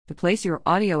To place your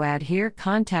audio ad here,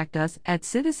 contact us at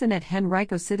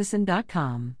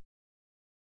citizen@henricocitizen.com.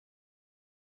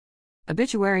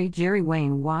 Obituary: Jerry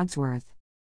Wayne Wadsworth.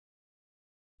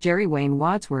 Jerry Wayne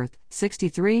Wadsworth,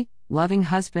 63, loving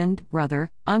husband, brother,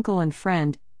 uncle and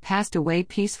friend, passed away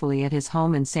peacefully at his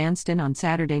home in Sandston on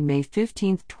Saturday, May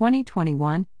 15,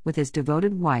 2021, with his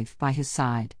devoted wife by his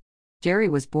side. Jerry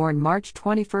was born March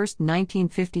 21,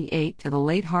 1958, to the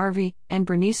late Harvey and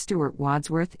Bernice Stewart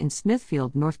Wadsworth in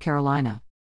Smithfield, North Carolina.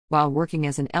 While working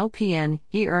as an LPN,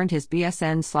 he earned his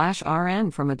BSN/RN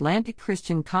from Atlantic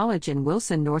Christian College in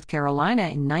Wilson, North Carolina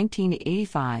in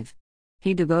 1985.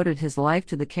 He devoted his life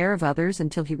to the care of others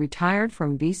until he retired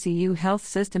from VCU Health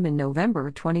System in November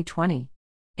 2020.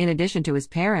 In addition to his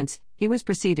parents, he was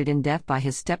preceded in death by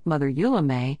his stepmother Eula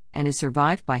May and is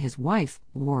survived by his wife,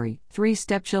 Lori, 3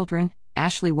 stepchildren,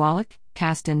 Ashley Wallach,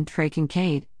 Caston Trey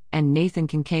Kincaid, and Nathan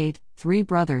Kincaid, 3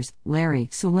 brothers, Larry,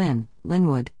 Sulin,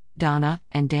 Linwood, Donna,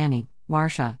 and Danny,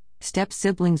 Marsha,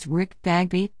 step-siblings Rick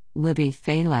Bagby, Libby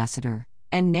Faye Lassiter,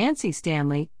 and Nancy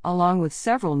Stanley, along with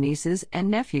several nieces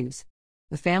and nephews.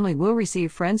 The family will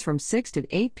receive friends from 6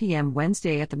 to 8 p.m.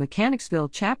 Wednesday at the Mechanicsville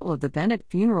Chapel of the Bennett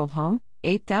Funeral Home,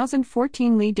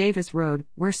 8014 Lee Davis Road,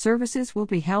 where services will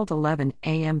be held 11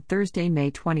 a.m. Thursday,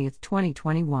 May 20,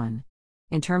 2021.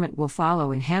 Interment will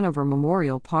follow in Hanover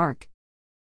Memorial Park.